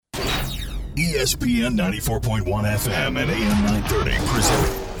ESPN 94.1 FM and AM 930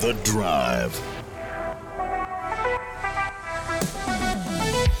 present The Drive.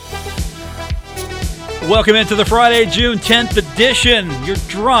 Welcome into the Friday, June 10th edition. Your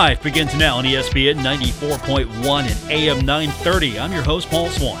Drive begins now on ESPN 94.1 and AM 930. I'm your host, Paul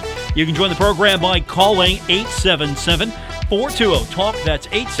Swan. You can join the program by calling 877-420-TALK. That's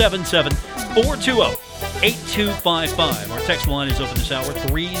 877-420-8255. Our text line is open this hour,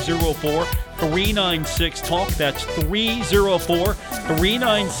 304-396-TALK. That's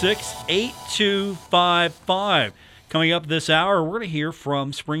 304-396-8255. Coming up this hour, we're going to hear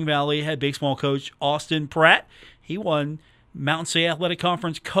from Spring Valley head baseball coach Austin Pratt. He won Mountain State Athletic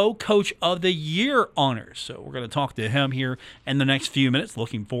Conference Co-Coach of the Year honors. So we're going to talk to him here in the next few minutes.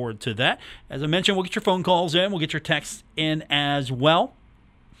 Looking forward to that. As I mentioned, we'll get your phone calls in. We'll get your texts in as well.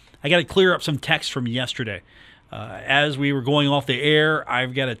 I got to clear up some texts from yesterday. As we were going off the air,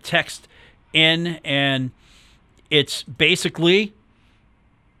 I've got a text in, and it's basically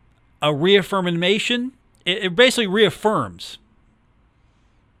a reaffirmation. It basically reaffirms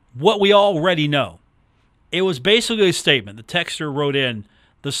what we already know. It was basically a statement. The texter wrote in,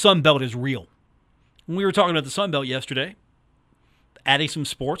 the Sun Belt is real. When we were talking about the Sun Belt yesterday, adding some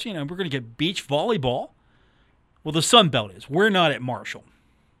sports, we're going to get beach volleyball. Well, the Sun Belt is. We're not at Marshall.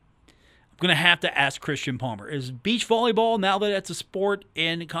 I'm going to have to ask Christian Palmer, is beach volleyball, now that it's a sport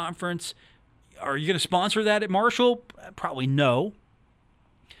in conference, are you going to sponsor that at Marshall? Probably no.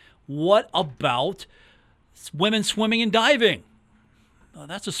 What about women's swimming and diving? Well,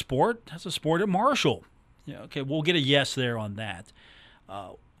 that's a sport. That's a sport at Marshall. Yeah, okay, we'll get a yes there on that.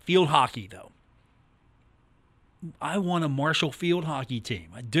 Field hockey, though. I want a Marshall field hockey team.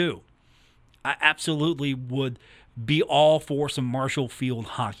 I do. I absolutely would be all for some Marshall field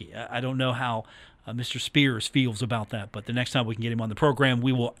hockey. I don't know how Mr. Spears feels about that, but the next time we can get him on the program,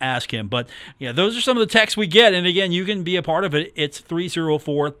 we will ask him. But, yeah, those are some of the texts we get. And, again, you can be a part of it. It's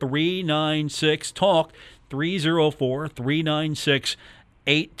 304-396-TALK,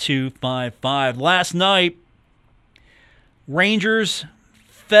 304-396-8255. Last night, Rangers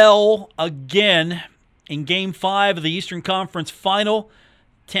fell again in Game 5 of the Eastern Conference Final.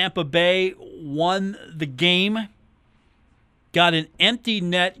 Tampa Bay won the game. Got an empty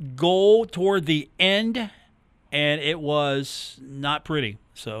net goal toward the end, and it was not pretty.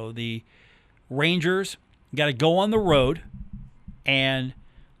 So the Rangers got to go on the road and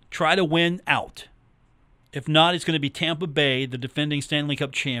try to win out. If not, it's going to be Tampa Bay, the defending Stanley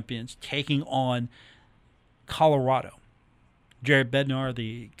Cup champions, taking on Colorado. Jared Bednar,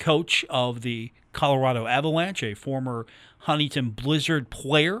 the coach of the Colorado Avalanche, a former Huntington Blizzard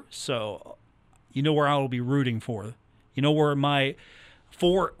player. So you know where I will be rooting for. You know where my,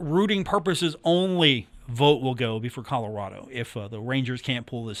 for rooting purposes only, vote will go be for Colorado if the Rangers can't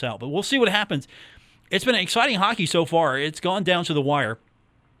pull this out. But we'll see what happens. It's been exciting hockey so far. It's gone down to the wire.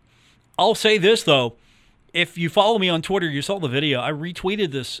 I'll say this, though. If you follow me on Twitter, you saw the video. I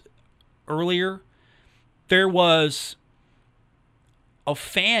retweeted this earlier. There was a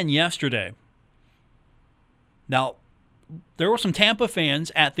fan yesterday. Now, there were some Tampa fans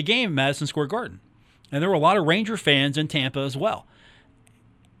at the game at Madison Square Garden. And there were a lot of Ranger fans in Tampa as well.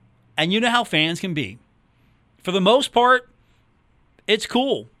 And you know how fans can be. For the most part, it's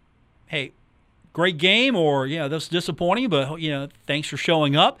cool. Hey, great game, or, that's disappointing, but, thanks for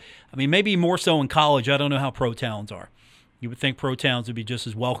showing up. I mean, maybe more so in college. I don't know how pro towns are. You would think pro towns would be just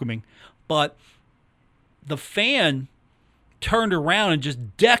as welcoming. But the fan turned around and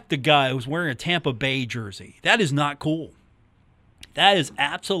just decked the guy who was wearing a Tampa Bay jersey. That is not cool. That is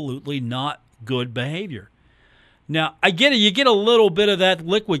absolutely not good behavior. Now, I get it. You get a little bit of that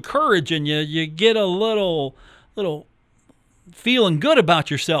liquid courage in you. You get a little feeling good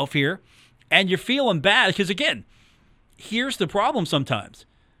about yourself here, and you're feeling bad because, again, here's the problem sometimes.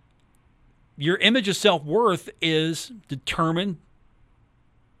 Your image of self-worth is determined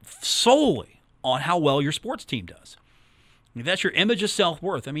solely on how well your sports team does. If that's your image of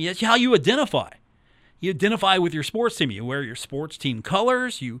self-worth, I mean, that's how you identify. You identify with your sports team. You wear your sports team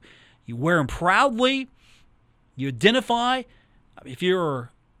colors. You wear them proudly. You identify. If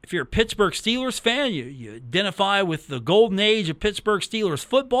you're a Pittsburgh Steelers fan, you identify with the golden age of Pittsburgh Steelers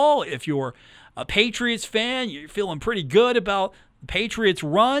football. If you're a Patriots fan, you're feeling pretty good about the Patriots'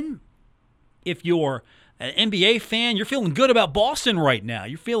 run. If you're an NBA fan, you're feeling good about Boston right now.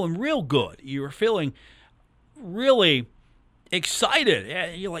 You're feeling real good. You're feeling really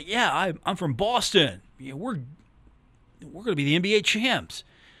excited. You're like, I'm from Boston. We're going to be the NBA champs.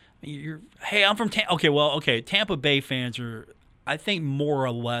 I'm from Tampa. Tampa Bay fans are, I think, more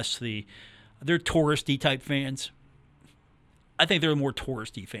or less they're touristy type fans. I think they're more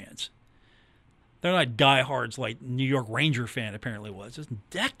touristy fans. They're not diehards like New York Ranger fan apparently was. Just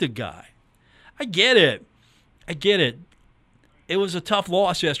deck the guy. I get it. It was a tough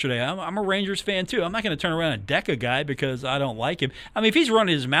loss yesterday. I'm a Rangers fan too. I'm not going to turn around and deck a guy because I don't like him. I mean, if he's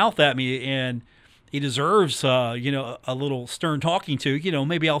running his mouth at me and he deserves, a little stern talking to,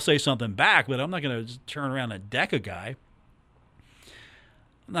 maybe I'll say something back, but I'm not going to turn around and deck a guy.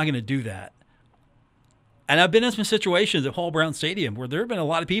 I'm not going to do that. And I've been in some situations at Paul Brown Stadium where there have been a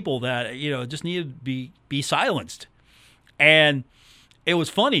lot of people that, just needed to be silenced. And it was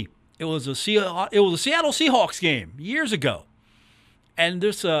funny. It was a Seattle Seahawks game years ago. And the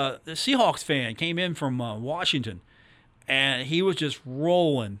Seahawks fan came in from Washington, and he was just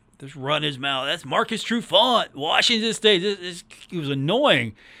rolling, just running his mouth. That's Marcus Trufant, Washington State. It was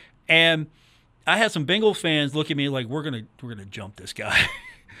annoying. And I had some Bengals fans look at me like, we're gonna jump this guy.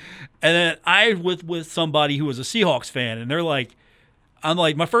 And then I with somebody who was a Seahawks fan, and they're like, I'm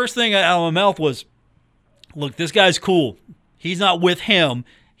like, my first thing out of my mouth was, look, this guy's cool. He's not with him.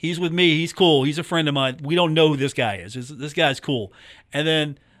 He's with me. He's cool. He's a friend of mine. We don't know who this guy is. This guy's cool. And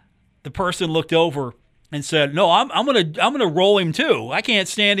then the person looked over and said, no, I'm gonna roll him too. I can't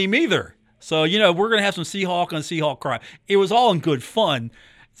stand him either. So, we're gonna have some Seahawk on Seahawk cry. It was all in good fun.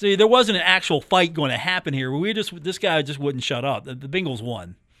 See, there wasn't an actual fight going to happen here. This guy just wouldn't shut up. The Bengals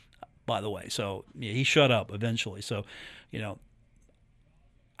won, by the way. So yeah, he shut up eventually. So,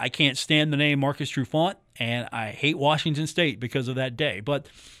 I can't stand the name Marcus Trufant, and I hate Washington State because of that day. But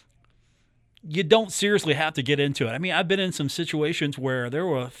you don't seriously have to get into it. I mean, I've been in some situations where there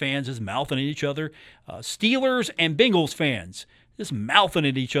were fans just mouthing at each other, Steelers and Bengals fans just mouthing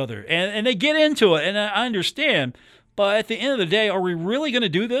at each other, and they get into it, and I understand. But at the end of the day, are we really going to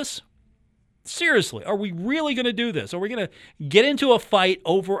do this? Seriously, are we really going to do this? Are we going to get into a fight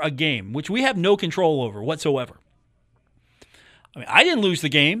over a game, which we have no control over whatsoever? I mean, I didn't lose the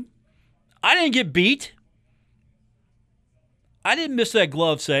game. I didn't get beat. I didn't miss that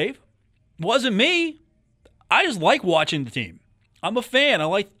glove save. It wasn't me. I just like watching the team. I'm a fan. I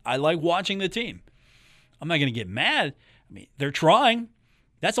like watching the team. I'm not going to get mad. I mean, they're trying.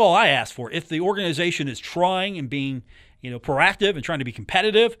 That's all I ask for. If the organization is trying and being, proactive and trying to be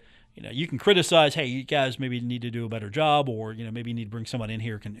competitive, you can criticize, hey, you guys maybe need to do a better job, or, maybe you need to bring someone in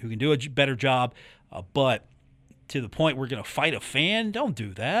here who can do a better job. But to the point we're going to fight a fan, don't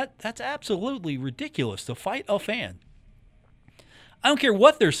do that. That's absolutely ridiculous to fight a fan. I don't care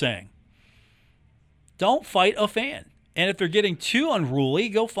what they're saying. Don't fight a fan. And if they're getting too unruly,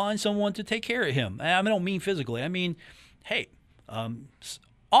 go find someone to take care of him. I don't mean physically. I mean, hey,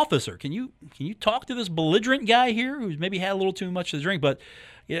 officer, can you talk to this belligerent guy here who's maybe had a little too much to drink? But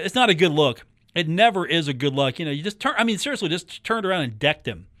it's not a good look. It never is a good look. You just seriously, just turned around and decked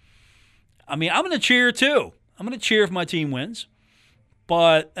him. I mean, I'm going to cheer too. I'm going to cheer if my team wins.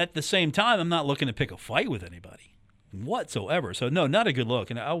 But at the same time, I'm not looking to pick a fight with anybody whatsoever. So, no, not a good look.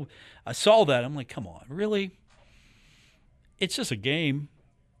 And I saw that. I'm like, come on, really? It's just a game,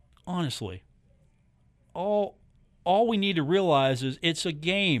 honestly. All we need to realize is it's a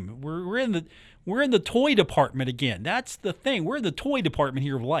game. We're in the toy department again. That's the thing. We're in the toy department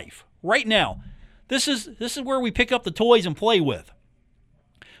here of life right now. This is where we pick up the toys and play with.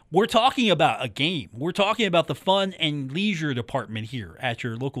 We're talking about a game. We're talking about the fun and leisure department here at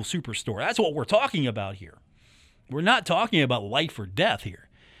your local superstore. That's what we're talking about here. We're not talking about life or death here.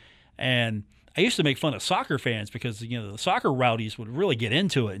 And I used to make fun of soccer fans because, the soccer rowdies would really get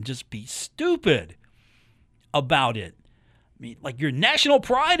into it and just be stupid about it. I mean, like, your national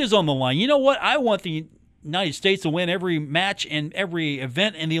pride is on the line. You know what? I want the United States to win every match and every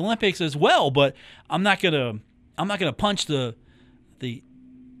event in the Olympics as well, but I'm not gonna punch the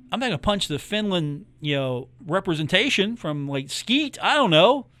Finland, representation from like skeet. I don't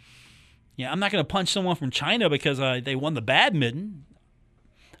know. I'm not going to punch someone from China because they won the badminton.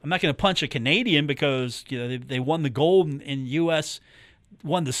 I'm not going to punch a Canadian because they won the gold and U.S.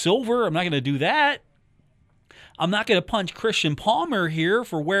 won the silver. I'm not going to do that. I'm not going to punch Christian Palmer here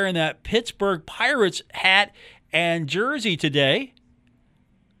for wearing that Pittsburgh Pirates hat and jersey today.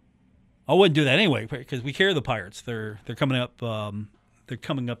 I wouldn't do that anyway because we carry the Pirates. They're coming up. They're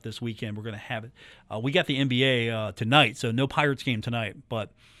coming up this weekend. We're going to have it. We got the NBA tonight, so no Pirates game tonight, but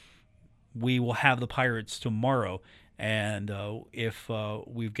we will have the Pirates tomorrow. And if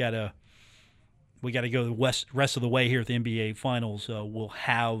we got to go the rest of the way here at the NBA Finals, we'll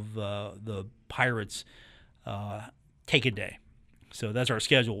have the Pirates take a day. So that's our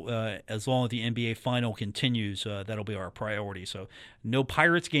schedule. As long as the NBA Final continues, that'll be our priority. So no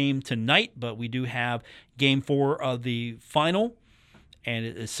Pirates game tonight, but we do have Game 4 of the Final, and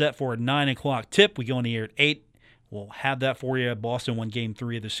it is set for a 9 o'clock tip. We go on the air at 8 We'll have that for you. Boston won Game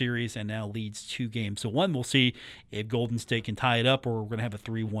 3 of the series and now leads 2 games. So one, we'll see if Golden State can tie it up, or we're going to have a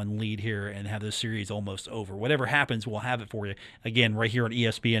 3-1 lead here and have this series almost over. Whatever happens, we'll have it for you, again, right here on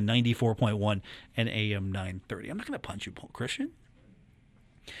ESPN 94.1 and AM 930. I'm not going to punch you, Christian.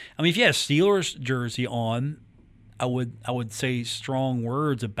 I mean, if you had a Steelers jersey on, I would say strong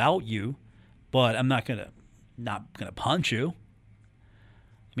words about you, but I'm not gonna punch you.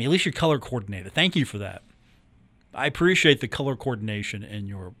 I mean, at least you're color coordinated. Thank you for that. I appreciate the color coordination in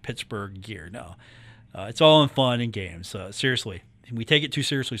your Pittsburgh gear. No, it's all in fun and games. Seriously, we take it too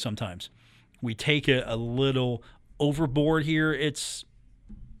seriously sometimes. We take it a little overboard here. It's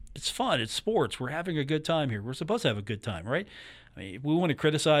fun. It's sports. We're having a good time here. We're supposed to have a good time, right? I mean, if we want to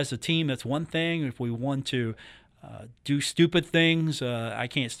criticize the team, that's one thing. If we want to do stupid things, I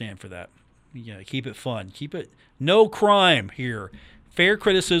can't stand for that. Keep it fun. Keep it no crime here. Fair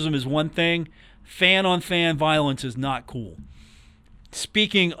criticism is one thing. Fan-on-fan violence is not cool.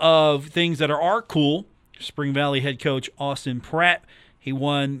 Speaking of things that are cool, Spring Valley head coach Austin Pratt, he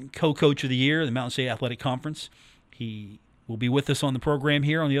won Co-Coach of the Year, the Mountain State Athletic Conference. He will be with us on the program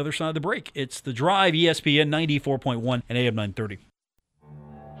here on the other side of the break. It's The Drive, ESPN 94.1 and AM 930.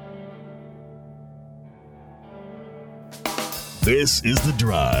 This is The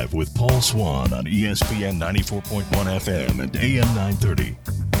Drive with Paul Swan on ESPN 94.1 FM and AM 930.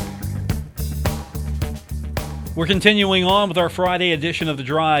 We're continuing on with our Friday edition of The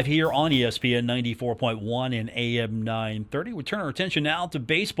Drive here on ESPN 94.1 and AM 930. We turn our attention now to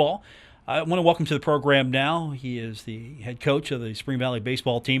baseball. I want to welcome to the program now. He is the head coach of the Spring Valley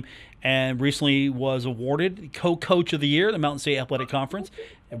baseball team and recently was awarded Co-Coach of the Year, the Mountain State Athletic Conference.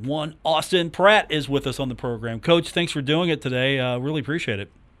 And one Austin Pratt is with us on the program. Coach, thanks for doing it today. Really appreciate it.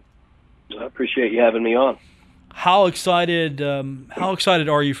 I appreciate you having me on. How excited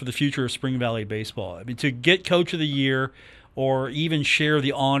are you for the future of Spring Valley baseball? I mean, to get Coach of the Year or even share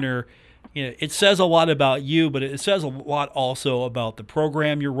the honor, it says a lot about you, but it says a lot also about the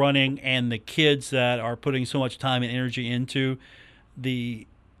program you're running and the kids that are putting so much time and energy into the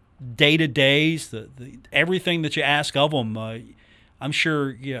day-to-days, the everything that you ask of them. I'm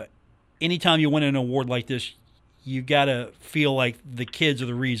sure anytime you win an award like this, you got to feel like the kids are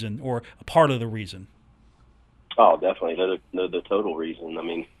the reason or a part of the reason. Oh, definitely. They're the total reason. I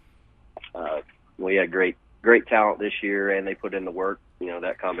mean, we had great talent this year, and they put in the work.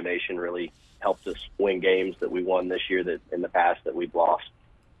 That combination really helped us win games that we won this year that in the past that we've lost.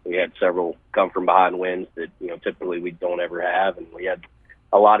 We had several come from behind wins that, typically we don't ever have, and we had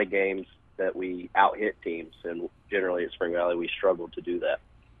a lot of games that we out-hit teams, and generally at Spring Valley we struggled to do that.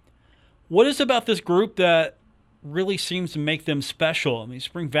 What is about this group that really seems to make them special? I mean,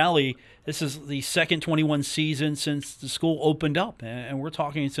 Spring Valley, this is the second 21 season since the school opened up, and we're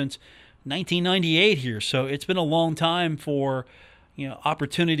talking since 1998 here. So it's been a long time for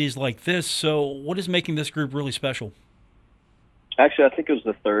opportunities like this. So what is making this group really special? Actually, I think it was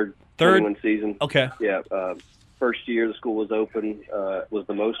the third 21 season. Okay. Yeah. First year the school was open was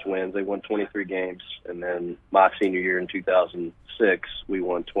the most wins. They won 23 games. And then my senior year in 2006, we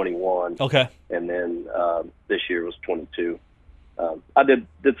won 21. Okay. And then this year was 22. I did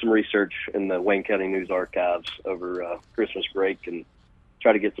some research in the Wayne County News Archives over Christmas break and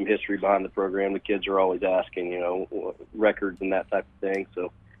try to get some history behind the program. The kids are always asking, records and that type of thing.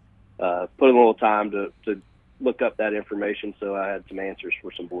 So put in a little time to look up that information, so I had some answers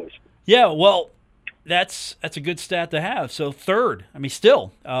for some boys. Yeah, well, that's a good stat to have. So third, I mean,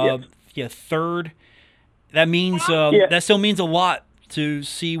 still, third. That means that still means a lot to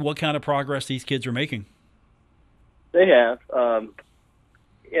see what kind of progress these kids are making. They have.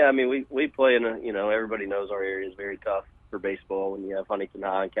 I mean, we play in everybody knows our area is very tough for baseball. When you have Huntington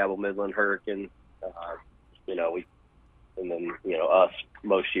High, Cabell Midland, Hurricane, and then us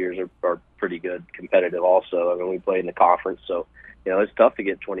most years are pretty good competitive also. I mean, we play in the conference, so it's tough to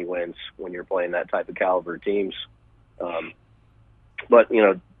get 20 wins when you're playing that type of caliber teams. But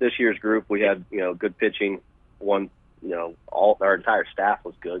this year's group, we had good pitching. All our entire staff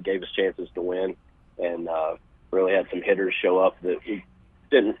was good, gave us chances to win, and really had some hitters show up that we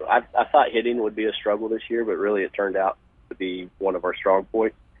didn't. I thought hitting would be a struggle this year, but really it turned out to be one of our strong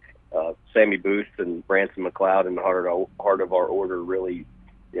points. Sammy Booth and Branson McLeod in the heart of our order really,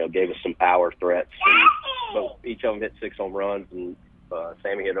 gave us some power threats. And so each of them hit 6 home runs, and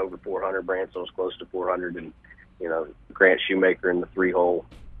Sammy hit over 400. Branson was close to 400, and Grant Shoemaker in the 3-hole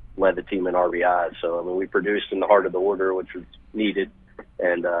led the team in RBIs. So I mean, we produced in the heart of the order, which was needed,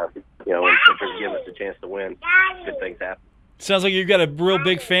 and when pitchers give us a chance to win, good things happen. Sounds like you've got a real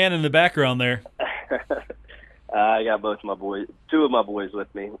big fan in the background there. I got two of my boys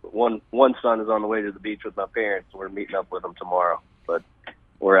with me. One son is on the way to the beach with my parents. We're meeting up with them tomorrow, but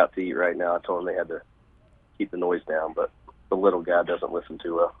we're out to eat right now. I told them they had to keep the noise down, but the little guy doesn't listen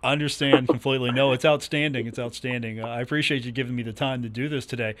too well. I understand completely. No, it's outstanding. It's outstanding. I appreciate you giving me the time to do this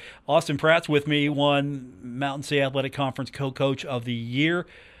today. Austin Pratt's with me, won Mountain State Athletic Conference Co-Coach of the Year.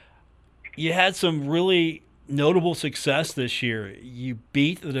 You had some really notable success this year. You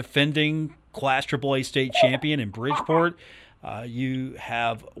beat the defending Class AAA state champion in Bridgeport. You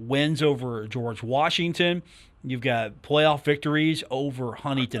have wins over George Washington. You've got playoff victories over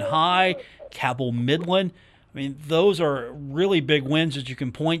Huntington High, Cabell Midland. I mean, those are really big wins that you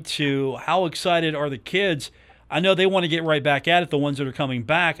can point to. How excited are the kids? I know they want to get right back at it, the ones that are coming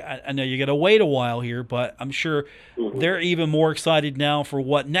back. I know you got to wait a while here, but I'm sure they're even more excited now for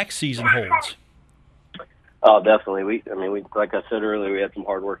what next season holds. Oh, definitely. We like I said earlier, we had some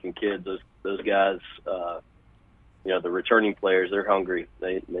hardworking kids. Those guys, the returning players, they're hungry.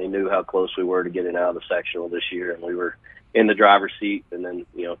 They knew how close we were to getting out of the sectional this year, and we were in the driver's seat. And then,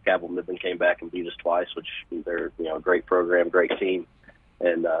 Cabell Midland came back and beat us twice, which they're, a great program, great team.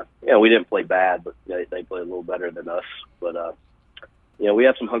 And, we didn't play bad, but they played a little better than us. But, we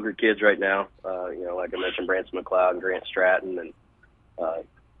have some hungry kids right now. Like I mentioned, Branson McLeod and Grant Stratton and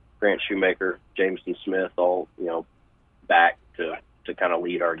Grant Shoemaker, Jameson Smith, all, back to kind of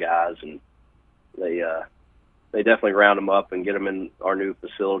lead our guys. And they definitely round them up and get them in our new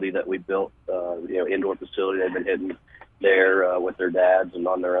facility that we built, indoor facility. They've been hitting there with their dads and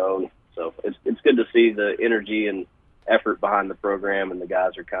on their own. So it's good to see the energy and effort behind the program, and the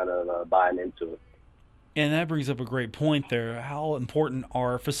guys are kind of buying into it. And that brings up a great point there. How important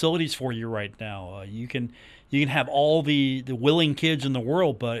are facilities for you right now? You can have all the willing kids in the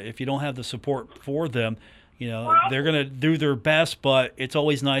world, but if you don't have the support for them, they're going to do their best, but it's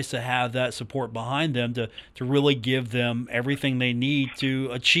always nice to have that support behind them to really give them everything they need to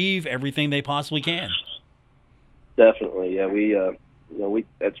achieve everything they possibly can. Definitely, yeah. We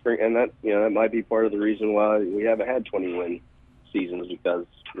at spring, and that might be part of the reason why we haven't had 20-win seasons, because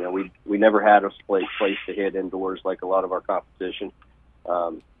we never had a place to hit indoors like a lot of our competition.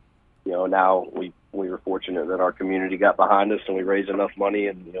 Now we were fortunate that our community got behind us and we raised enough money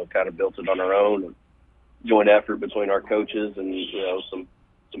and kind of built it on our own. And joint effort between our coaches and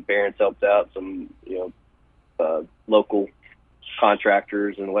some parents helped out, some local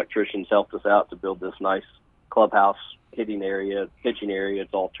contractors and electricians helped us out to build this nice clubhouse hitting area, pitching area.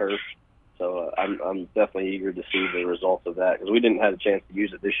 It's all turf. So I'm definitely eager to see the results of that, because we didn't have a chance to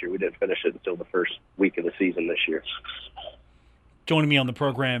use it this year. We didn't finish it until the first week of the season this year. Joining me on the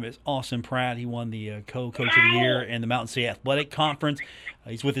program is Austin Pratt. He won the Co-Coach of the Year in the Mountain State Athletic Conference.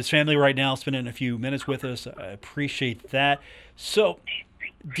 He's with his family right now, spending a few minutes with us. I appreciate that. So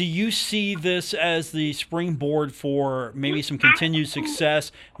do you see this as the springboard for maybe some continued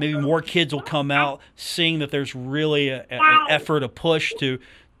success? Maybe more kids will come out seeing that there's really an effort, a push to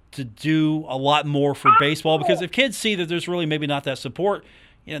do a lot more for baseball? Because if kids see that there's really maybe not that support,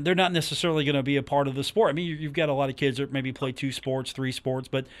 they're not necessarily going to be a part of the sport. I mean, you've got a lot of kids that maybe play 2 sports, 3 sports,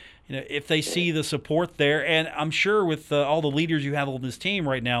 but if they see the support there, and I'm sure with all the leaders you have on this team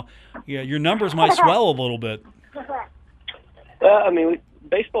right now, your numbers might swell a little bit.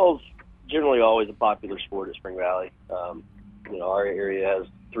 Baseball's generally always a popular sport at Spring Valley. Our area has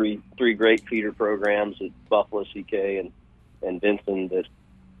three great feeder programs at Buffalo, CK, and Vinson that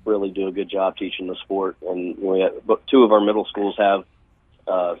really do a good job teaching the sport. And but 2 of our middle schools have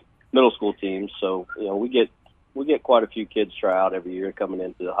middle school teams, so we get quite a few kids try out every year coming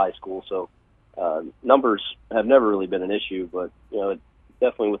into the high school. So numbers have never really been an issue, but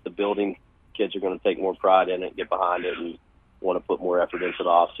definitely with the building, kids are going to take more pride in it, get behind it, and want to put more effort into the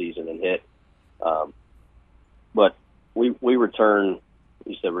off season and hit. But we return.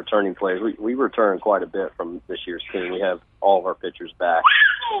 You said returning players. We return quite a bit from this year's team. We have all of our pitchers back,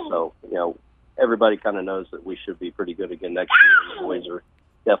 so everybody kind of knows that we should be pretty good again next year. The boys are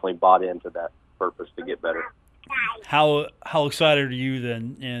definitely bought into that purpose to get better. How excited are you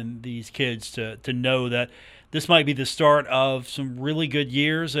then and these kids to know that this might be the start of some really good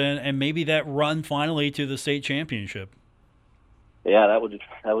years and maybe that run finally to the state championship? Yeah,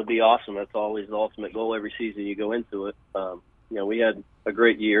 that would be awesome. That's always the ultimate goal every season you go into it. We had a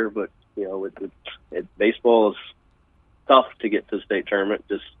great year, but baseball is tough to get to the state tournament.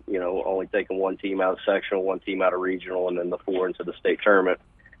 Just only taking 1 team out of sectional, 1 team out of regional, and then the 4 into the state tournament.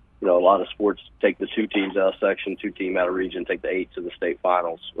 A lot of sports take the 2 teams out of section, 2 team out of region, take the 8 to the state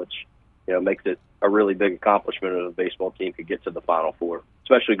finals, which makes it a really big accomplishment if a baseball team could get to the Final Four,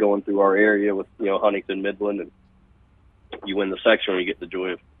 especially going through our area with Huntington, Midland, and you win the section, you get the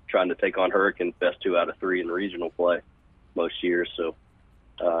joy of trying to take on Hurricanes best 2 out of 3 in regional play most years. So,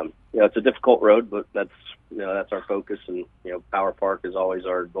 it's a difficult road, but that's our focus. And, Power Park is always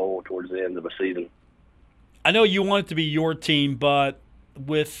our goal towards the end of the season. I know you want it to be your team, but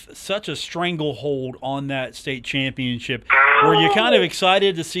with such a stranglehold on that state championship, were you kind of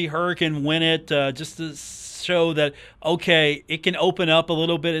excited to see Hurricane win it, just to show that, okay, it can open up a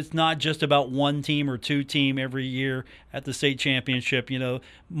little bit? It's not just about one team or two team every year at the state championship.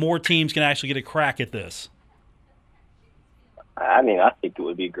 More teams can actually get a crack at this. I mean, I think it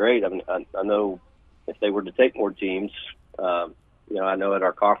would be great. I mean, I know if they were to take more teams, I know at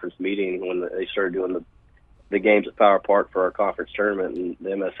our conference meeting when they started doing the games at Power Park for our conference tournament, and the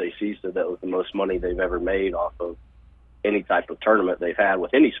MSAC said that was the most money they've ever made off of any type of tournament they've had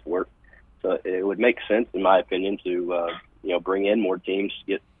with any sport. So it would make sense, in my opinion, to bring in more teams,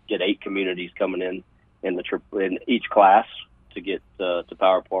 get 8 communities coming in each class to get to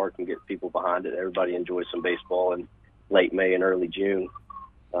Power Park and get people behind it. Everybody enjoys some baseball in late May and early June.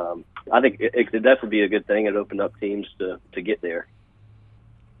 I think it could definitely be a good thing. It opened up teams to get there.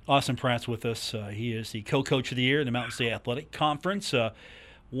 Austin Pratt's with us. He is the co-coach of the year in the Mountain State Athletic Conference.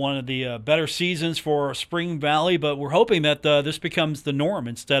 One of the better seasons for Spring Valley, but we're hoping that this becomes the norm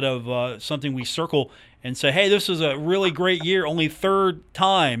instead of something we circle and say, hey, this is a really great year, only third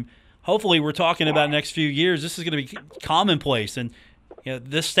time. Hopefully we're talking about next few years. This is going to be commonplace, and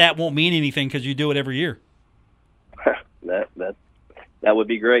this stat won't mean anything because you do it every year. That would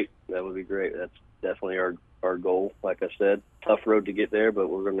be great. That would be great. That's definitely our goal. Like I said, tough road to get there, but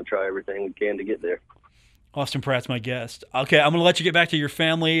we're going to try everything we can to get there. Austin Pratt's my guest. Okay, I'm going to let you get back to your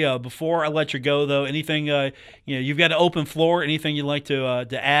family. Before I let you go, though, anything you've got an open floor. Anything you'd like to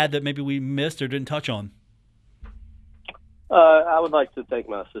add that maybe we missed or didn't touch on? I would like to thank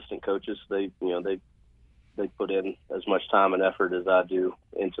my assistant coaches. They put in as much time and effort as I do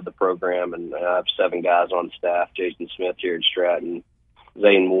into the program, and I have 7 guys on staff: Jason Smith, Jared Stratton,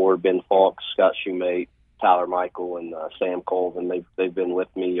 Zane Moore, Ben Falk, Scott Shoemate, Tyler Michael, and Sam Colvin. They've been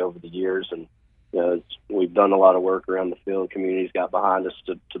with me over the years, and we've done a lot of work around the field. Communities got behind us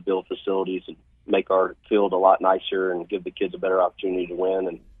to build facilities and make our field a lot nicer and give the kids a better opportunity to win.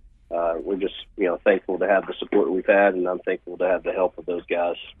 And we're just thankful to have the support we've had, and I'm thankful to have the help of those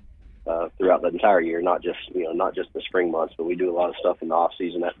guys throughout the entire year, not just the spring months, but we do a lot of stuff in the off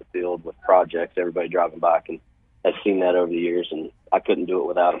season at the field with projects. Everybody driving by and has seen that over the years, and I couldn't do it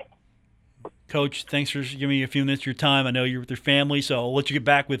without them. Coach, thanks for giving me a few minutes of your time. I know you're with your family, so I'll let you get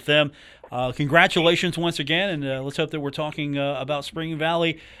back with them. Congratulations once again, and let's hope that we're talking about Spring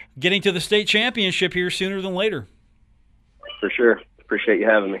Valley getting to the state championship here sooner than later. For sure. Appreciate you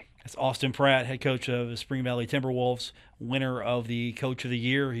having me. That's Austin Pratt, head coach of the Spring Valley Timberwolves, winner of the Coach of the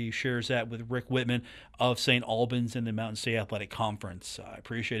Year. He shares that with Rick Whitman of St. Albans in the Mountain State Athletic Conference. I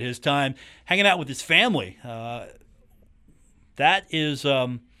appreciate his time hanging out with his family. That's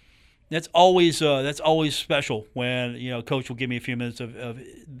always special when Coach will give me a few minutes of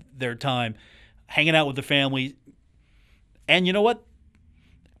their time hanging out with the family. And you know what?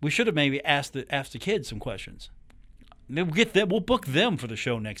 We should have maybe asked the kids some questions. Maybe we'll get them. We'll book them for the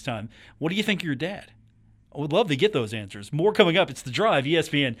show next time. What do you think of your dad? I would love to get those answers. More coming up. It's The Drive,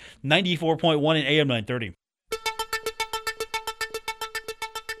 ESPN 94.1 and AM 930.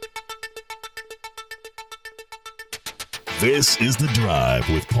 This is The Drive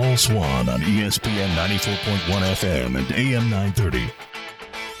with Paul Swan on ESPN 94.1 FM and AM 930.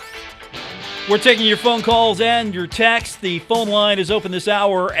 We're taking your phone calls and your texts. The phone line is open this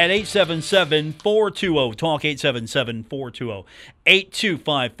hour at 877-420-TALK,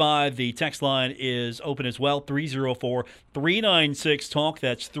 877-420-8255. The text line is open as well, 304-396-TALK.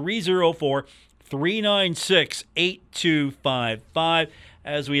 That's 304-396-8255.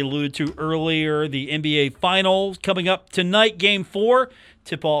 As we alluded to earlier, the NBA Finals coming up tonight, Game 4.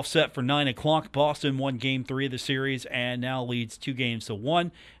 Tip-off set for 9 o'clock. Boston won Game 3 of the series and now leads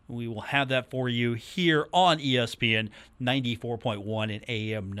 2-1. We will have that for you here on ESPN 94.1 and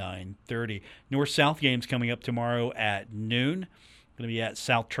AM 930. North-South games coming up tomorrow at noon. Going to be at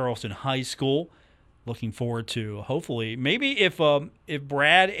South Charleston High School. Looking forward to, hopefully, maybe if Brad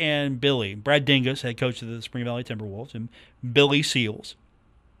Dingus, head coach of the Spring Valley Timberwolves, and Billy Seals,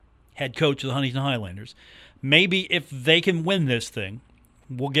 head coach of the Huntington Highlanders, maybe if they can win this thing,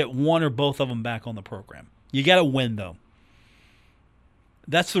 we'll get one or both of them back on the program. You got to win, though.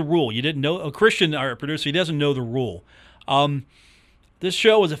 That's the rule. You didn't know. Christian, our producer, he doesn't know the rule. This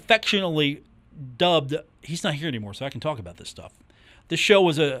show was affectionately dubbed, he's not here anymore, so I can talk about this stuff. This show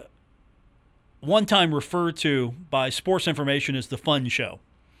was one time referred to by Sports Information as the fun show.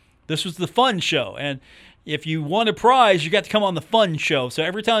 This was the fun show. And if you won a prize, you got to come on the fun show. So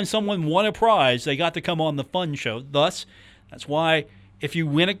every time someone won a prize, they got to come on the fun show. Thus, that's why if you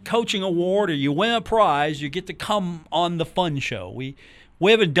win a coaching award or you win a prize, you get to come on the fun show. We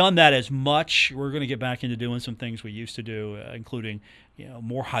haven't done that as much. We're going to get back into doing some things we used to do, including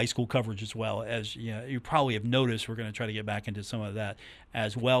more high school coverage as well. As you probably have noticed, we're going to try to get back into some of that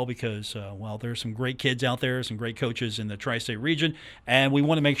as well because, there's some great kids out there, some great coaches in the tri-state region, and we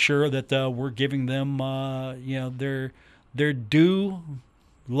want to make sure that we're giving them their due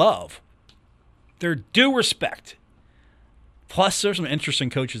love, their due respect. Plus, there's some interesting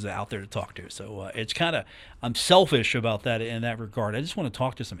coaches out there to talk to. So it's kind of, I'm selfish about that in that regard. I just want to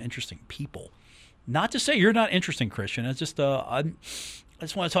talk to some interesting people. Not to say you're not interesting, Christian. It's just I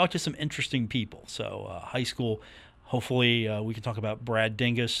just want to talk to some interesting people. So high school, hopefully we can talk about Brad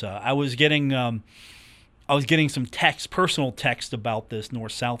Dingus. I was getting some personal text about this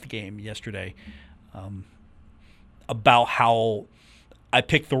North-South game yesterday, about how I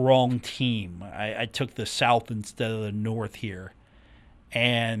picked the wrong team. I took the South instead of the North here.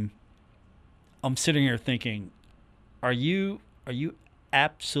 And I'm sitting here thinking, are you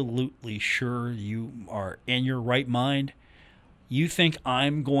absolutely sure you are in your right mind? You think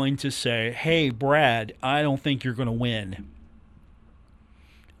I'm going to say, hey, Brad, I don't think you're going to win?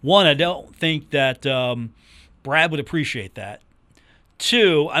 One, I don't think that Brad would appreciate that.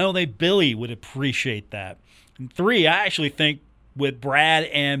 Two, I don't think Billy would appreciate that. And three, I actually think with Brad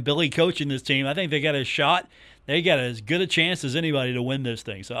and Billy coaching this team, I think they got a shot. They got as good a chance as anybody to win this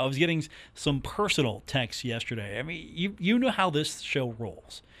thing. So I was getting some personal texts yesterday. I mean, you know how this show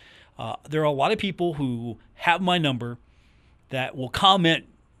rolls. There are a lot of people who have my number that will comment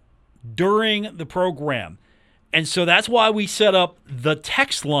during the program. And so that's why we set up the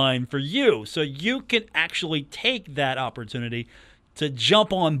text line for you, so you can actually take that opportunity to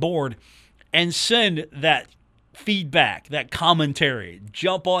jump on board and send that feedback, that commentary.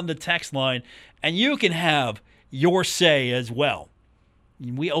 Jump on the text line, and you can have your say as well.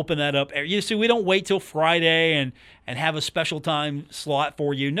 We open that up. You see, we don't wait till Friday and have a special time slot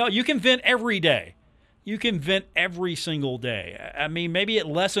for you. No, you can vent every day. You can vent every single day. I mean, maybe it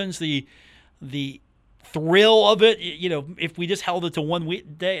lessens the thrill of it. If we just held it to one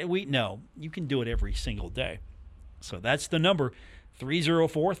day, no, you can do it every single day. So that's the number.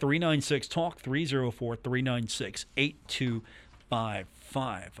 304-396-TALK,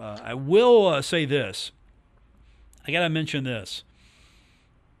 304-396-8255. I will say this. I got to mention this.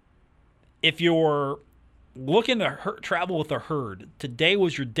 If you're looking to travel with a herd, today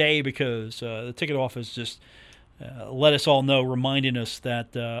was your day because the ticket office just let us all know, reminding us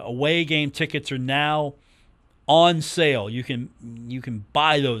that away game tickets are now on sale. You can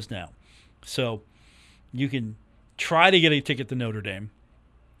buy those now. So you can try to get a ticket to Notre Dame.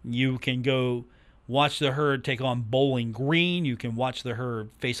 You can go watch the Herd take on Bowling Green. You can watch the Herd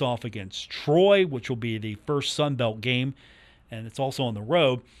face off against Troy, which will be the first Sun Belt game, and it's also on the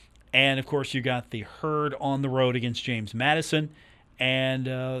road. And, of course, you got the Herd on the road against James Madison, and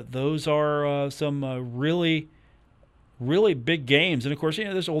those are some really, really big games. And, of course,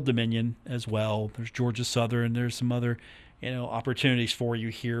 there's Old Dominion as well. There's Georgia Southern. There's some other, opportunities for you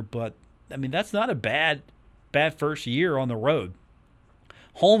here. But, I mean, that's not a bad first year on the road.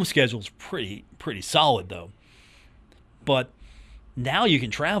 Home schedule's pretty solid, though. But now you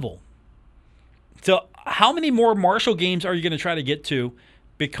can travel. So how many more Marshall games are you going to try to get to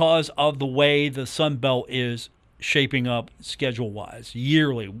because of the way the Sun Belt is shaping up schedule-wise,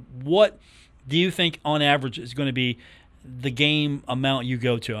 yearly? What do you think, on average, is going to be the game amount you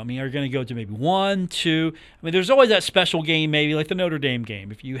go to? I mean, are you going to go to maybe 1, 2? I mean, there's always that special game, maybe like the Notre Dame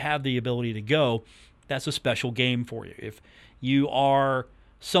game. If you have the ability to go, that's a special game for you. If you are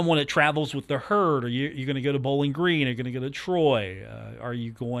someone that travels with the Herd, or you're going to go to Bowling Green, or you're going to go to Troy, are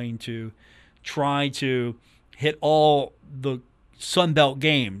you going to try to hit all the Sun Belt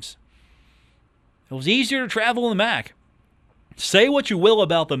games? It was easier to travel in the MAC. Say what you will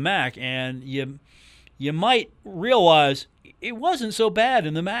about the MAC, and you might realize it wasn't so bad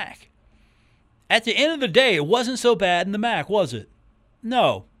in the MAC. At the end of the day, it wasn't so bad in the MAC, was it?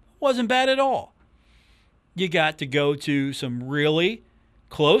 No, it wasn't bad at all. You got to go to some really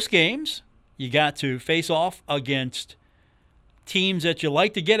close games. You got to face off against teams that you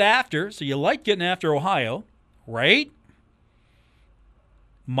like to get after. So you like getting after Ohio, right?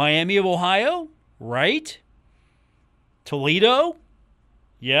 Miami of Ohio, right? Toledo,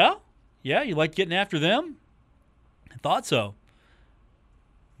 yeah, you like getting after them? I thought so.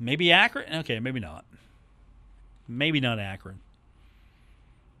 Maybe Akron? Okay, maybe not. Maybe not Akron.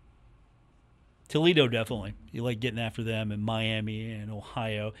 Toledo, definitely. You like getting after them, and Miami and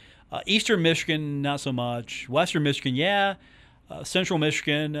Ohio. Eastern Michigan, not so much. Western Michigan, yeah. Central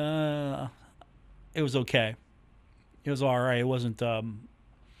Michigan, it was okay. It was all right. It wasn't the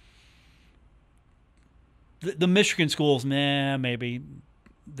Michigan schools, maybe.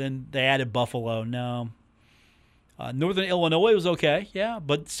 Then they added Buffalo. No. Northern Illinois was okay, yeah,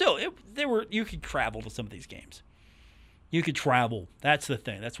 but still, you could travel to some of these games. You could travel. That's the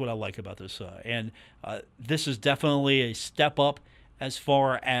thing. That's what I like about this. And this is definitely a step up as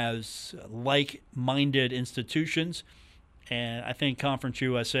far as like-minded institutions. And I think Conference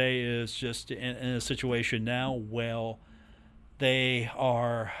USA is just in a situation now where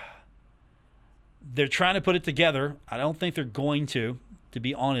they're trying to put it together. I don't think they're going to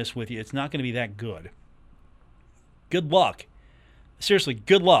be honest with you. It's not going to be that good. Good luck. Seriously,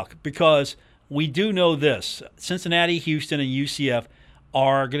 good luck, because we do know this. Cincinnati, Houston, and UCF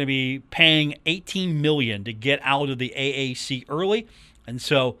are going to be paying $18 million to get out of the AAC early. And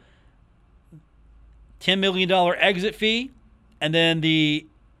so $10 million exit fee, and then the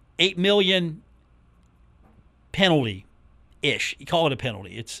 $8 million penalty-ish. You call it a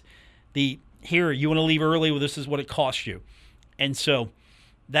penalty. It's here, you want to leave early, well, this is what it costs you. And so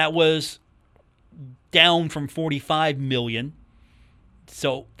that was down from $45 million.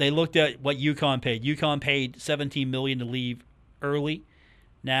 So they looked at what UConn paid. UConn paid $17 million to leave early.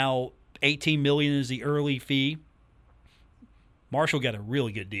 Now $18 million is the early fee. Marshall got a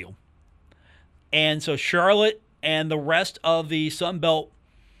really good deal. And so Charlotte and the rest of the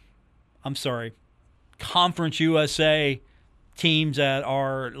Conference USA teams that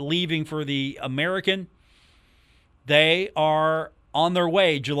are leaving for the American, they are on their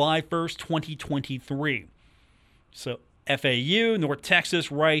way July 1st, 2023. So FAU, North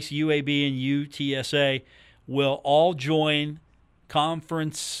Texas, Rice, UAB, and UTSA will all join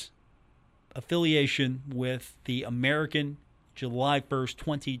conference affiliation with the American July 1st,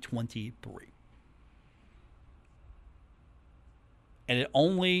 2023. And it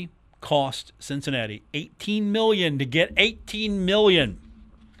only cost Cincinnati $18 million to get $18 million.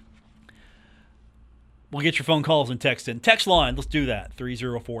 We'll get your phone calls and text in. Text line, let's do that.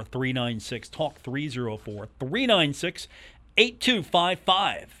 304-396-TALK,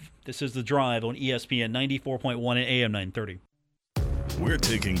 304-396-8255. This is The Drive on ESPN 94.1 and AM 930. We're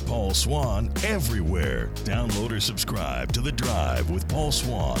taking Paul Swan everywhere. Download or subscribe to The Drive with Paul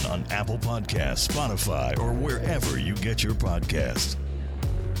Swan on Apple Podcasts, Spotify, or wherever you get your podcasts.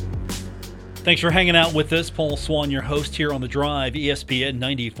 Thanks for hanging out with us. Paul Swan, your host here on The Drive, ESPN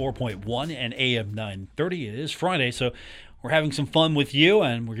 94.1 and AM 930. It is Friday, so we're having some fun with you,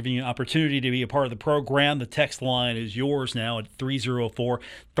 and we're giving you an opportunity to be a part of the program. The text line is yours now at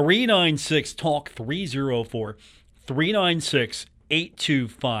 304-396-TALK,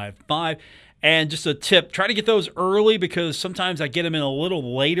 304-396-8255. And just a tip, try to get those early, because sometimes I get them in a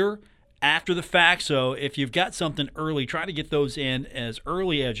little later after the fact. So if you've got something early, try to get those in as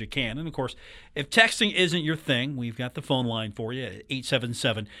early as you can. And, of course, if texting isn't your thing, we've got the phone line for you at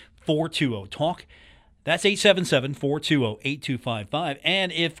 877-420-TALK. That's 877-420-8255.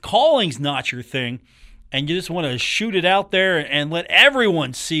 And if calling's not your thing and you just want to shoot it out there and let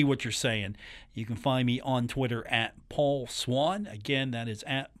everyone see what you're saying, you can find me on Twitter at Paul Swan. Again, that is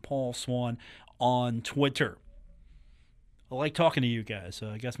at Paul Swan on Twitter. I like talking to you guys.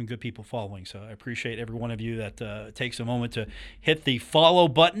 I got some good people following, so I appreciate every one of you that takes a moment to hit the follow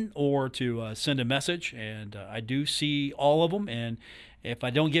button or to send a message. And I do see all of them. And if I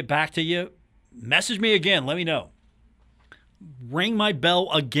don't get back to you, message me again. Let me know. Ring my bell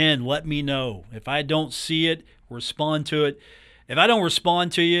again. Let me know. If I don't see it, respond to it. If I don't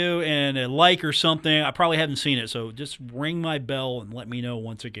respond to you and a like or something, I probably haven't seen it. So just ring my bell and let me know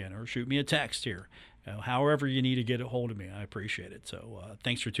once again, or shoot me a text here. However you need to get a hold of me, I appreciate it. So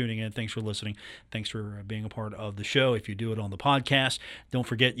thanks for tuning in. Thanks for listening. Thanks for being a part of the show. If you do it on the podcast, don't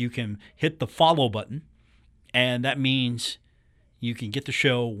forget you can hit the follow button, and that means you can get the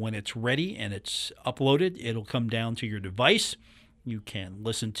show when it's ready and it's uploaded. It'll come down to your device. You can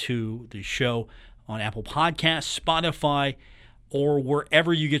listen to the show on Apple Podcasts, Spotify, or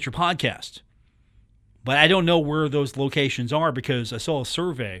wherever you get your podcast. But I don't know where those locations are, because I saw a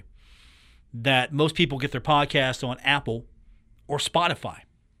survey that most people get their podcast on Apple or Spotify.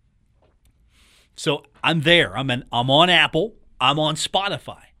 So I'm there. I'm on Apple. I'm on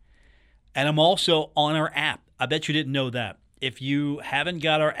Spotify. And I'm also on our app. I bet you didn't know that. If you haven't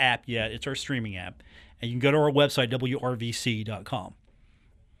got our app yet, it's our streaming app. And you can go to our website, wrvc.com.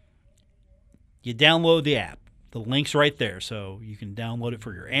 You download the app. The link's right there. So you can download it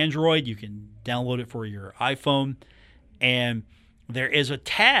for your Android. You can download it for your iPhone. And there is a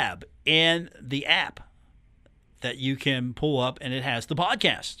tab in the app that you can pull up, and it has the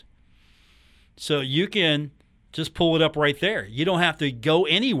podcast. So you can just pull it up right there. You don't have to go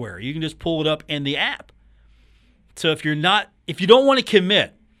anywhere. You can just pull it up in the app. So if you don't want to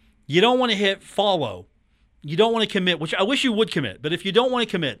commit, you don't want to hit follow, you don't want to commit, which I wish you would commit, but if you don't want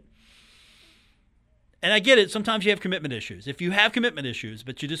to commit, and I get it, sometimes you have commitment issues. If you have commitment issues,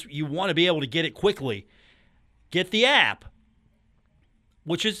 but you want to be able to get it quickly, get the app,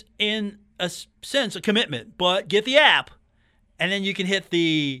 which is in a sense a commitment, but get the app, and then you can hit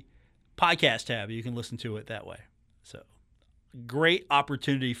the podcast tab. You can listen to it that way. So great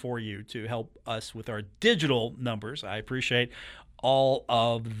opportunity for you to help us with our digital numbers. I appreciate all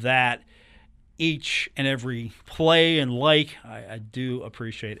of that, each and every play and like. I do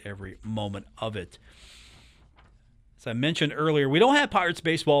appreciate every moment of it. As I mentioned earlier, we don't have Pirates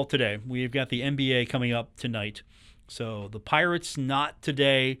baseball today. We've got the NBA coming up tonight. So the Pirates not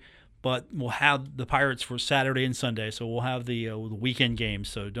today, but we'll have the Pirates for Saturday and Sunday. So we'll have the weekend games.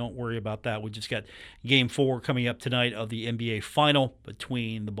 So don't worry about that. We just got Game 4 coming up tonight of the NBA Final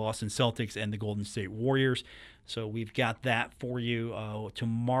between the Boston Celtics and the Golden State Warriors. So we've got that for you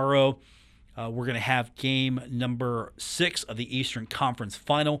tomorrow. We're going to have game number 6 of the Eastern Conference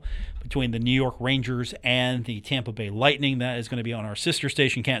Final between the New York Rangers and the Tampa Bay Lightning. That is going to be on our sister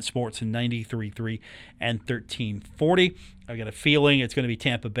station, Cat Sports, in 93.3 and 1340. I've got a feeling it's going to be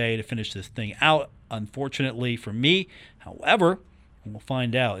Tampa Bay to finish this thing out, unfortunately for me. However, we'll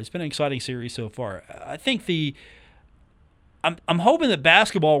find out. It's been an exciting series so far. I think I'm hoping that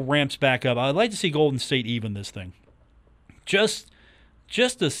basketball ramps back up. I'd like to see Golden State even this thing. Just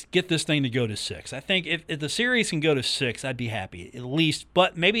to get this thing to go to 6. I think if the series can go to 6, I'd be happy, at least,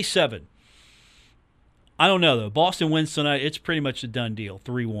 but maybe 7. I don't know, though. Boston wins tonight. It's pretty much a done deal,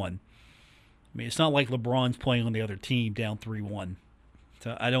 3-1. I mean, it's not like LeBron's playing on the other team down 3-1.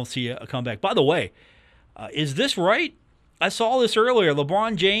 So I don't see a comeback. By the way, is this right? I saw this earlier.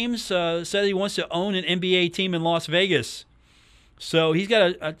 LeBron James said he wants to own an NBA team in Las Vegas. So he's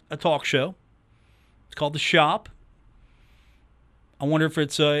got a talk show. It's called The Shop. I wonder if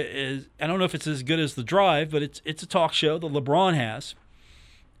it's I don't know if it's as good as The Drive, but it's a talk show that LeBron has.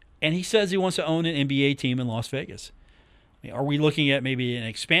 And he says he wants to own an NBA team in Las Vegas. I mean, are we looking at maybe an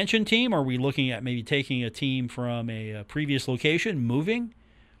expansion team? Are we looking at maybe taking a team from a previous location, moving?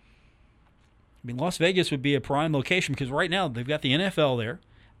 I mean, Las Vegas would be a prime location because right now they've got the NFL there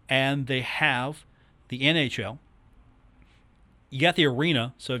and they have the NHL. You got the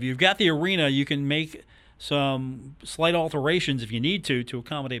arena. So if you've got the arena, you can make some slight alterations if you need to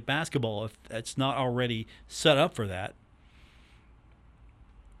accommodate basketball if that's not already set up for that.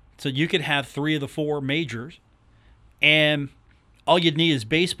 So you could have 3 of the 4 majors, and all you'd need is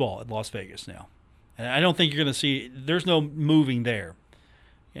baseball at Las Vegas now. And I don't think you're going to see – there's no moving there.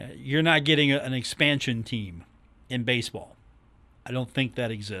 You're not getting an expansion team in baseball. I don't think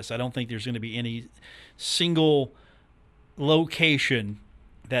that exists. I don't think there's going to be any single location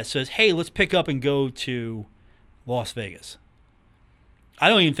that says, hey, let's pick up and go to Las Vegas. I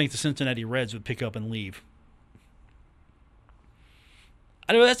don't even think the Cincinnati Reds would pick up and leave.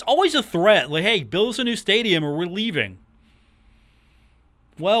 I know that's always a threat. Like, hey, build us a new stadium or we're leaving.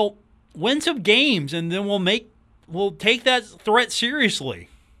 Well, win some games and then we'll take that threat seriously.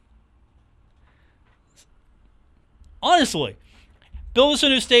 Honestly, build us a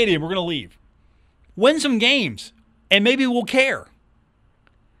new stadium, we're going to leave. Win some games and maybe we'll care.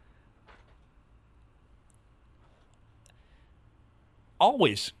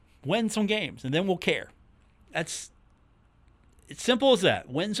 Always win some games and then we'll care. It's simple as that.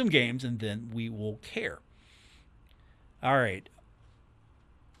 Win some games and then we will care. All right.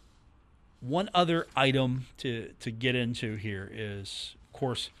 One other item to get into here is, of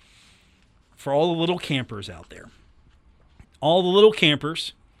course, for all the little campers out there. All the little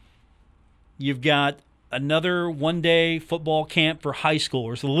campers, you've got another one-day football camp for high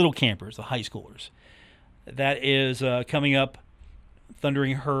schoolers, the little campers, the high schoolers. That is coming up,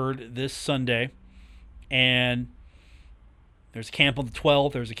 Thundering Herd, this Sunday. And there's a camp on the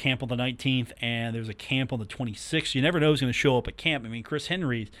 12th, there's a camp on the 19th, and there's a camp on the 26th. You never know who's going to show up at camp. I mean, Chris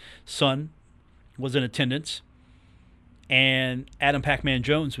Henry's son was in attendance, and Adam Pac-Man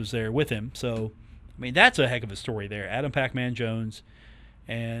Jones was there with him. So, I mean, that's a heck of a story there. Adam Pac-Man Jones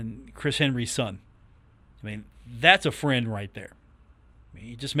and Chris Henry's son. I mean, that's a friend right there. I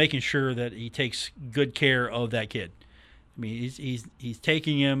mean, just making sure that he takes good care of that kid. I mean, he's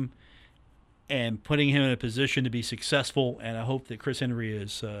taking him and putting him in a position to be successful, and I hope that Chris Henry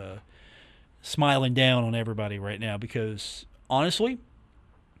is smiling down on everybody right now because, honestly,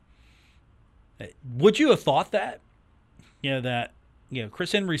 would you have thought that? You know, that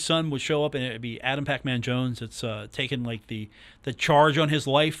Chris Henry's son would show up, and it'd be Adam Pac-Man Jones that's taking like the charge on his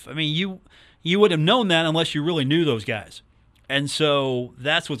life. I mean, you would have known that unless you really knew those guys, and so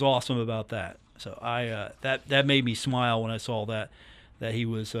that's what's awesome about that. So that made me smile when I saw that he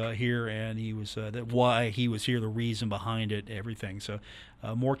was here, and he was that why he was here, the reason behind it, everything. So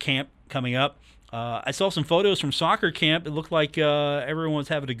more camp coming up. I saw some photos from soccer camp. It looked like everyone was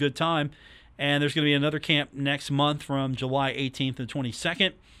having a good time. And there's going to be another camp next month from July 18th and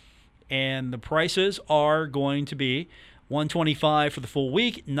 22nd. And the prices are going to be $125 for the full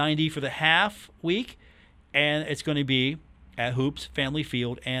week, $90 for the half week. And it's going to be at Hoops, Family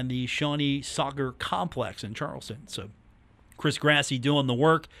Field, and the Shawnee Soccer Complex in Charleston. So Chris Grassi doing the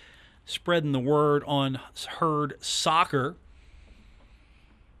work, spreading the word on Herd Soccer.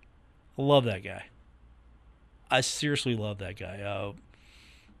 I love that guy. I seriously love that guy.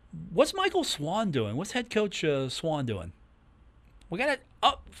 What's Michael Swan doing? What's head coach Swan doing? We got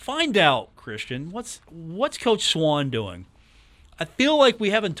to find out, Christian. What's Coach Swan doing? I feel like we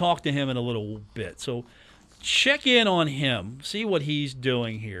haven't talked to him in a little bit. So check in on him, see what he's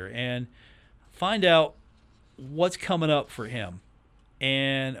doing here, and find out what's coming up for him.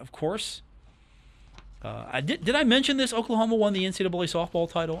 And, of course, did I mention this? Oklahoma won the NCAA softball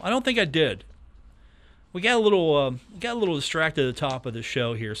title? I don't think I did. We got a little distracted at the top of the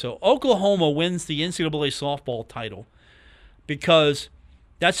show here. So Oklahoma wins the NCAA softball title because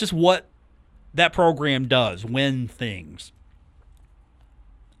that's just what that program does, win things.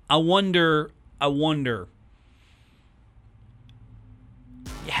 I wonder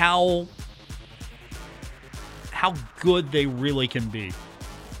how good they really can be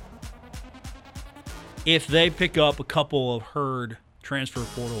if they pick up a couple of Herd transfer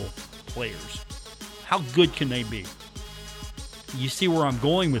portal players. How good can they be? You see where I'm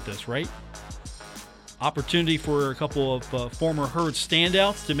going with this, right? Opportunity for a couple of former Herd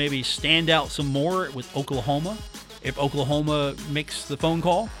standouts to maybe stand out some more with Oklahoma if Oklahoma makes the phone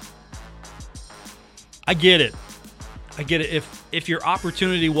call. I get it. If your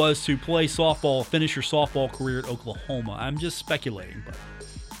opportunity was to play softball, finish your softball career at Oklahoma, I'm just speculating, but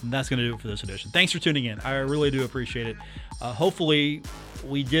that's going to do it for this edition. Thanks for tuning in. I really do appreciate it. Hopefully,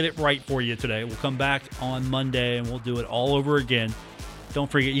 we did it right for you today. We'll come back on Monday, and we'll do it all over again. Don't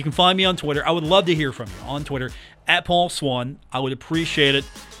forget, you can find me on Twitter. I would love to hear from you on Twitter, @Paul Swan. I would appreciate it.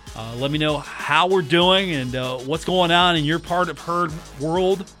 Let me know how we're doing and what's going on in your part of Herd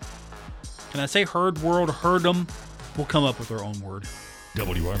World. Can I say Herd World, Herdom? We'll come up with our own word.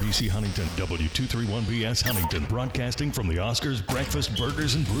 WRBC Huntington, W231BS Huntington, broadcasting from the Oscars Breakfast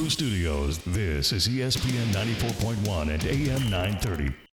Burgers and Brew Studios. This is ESPN 94.1 and AM 930.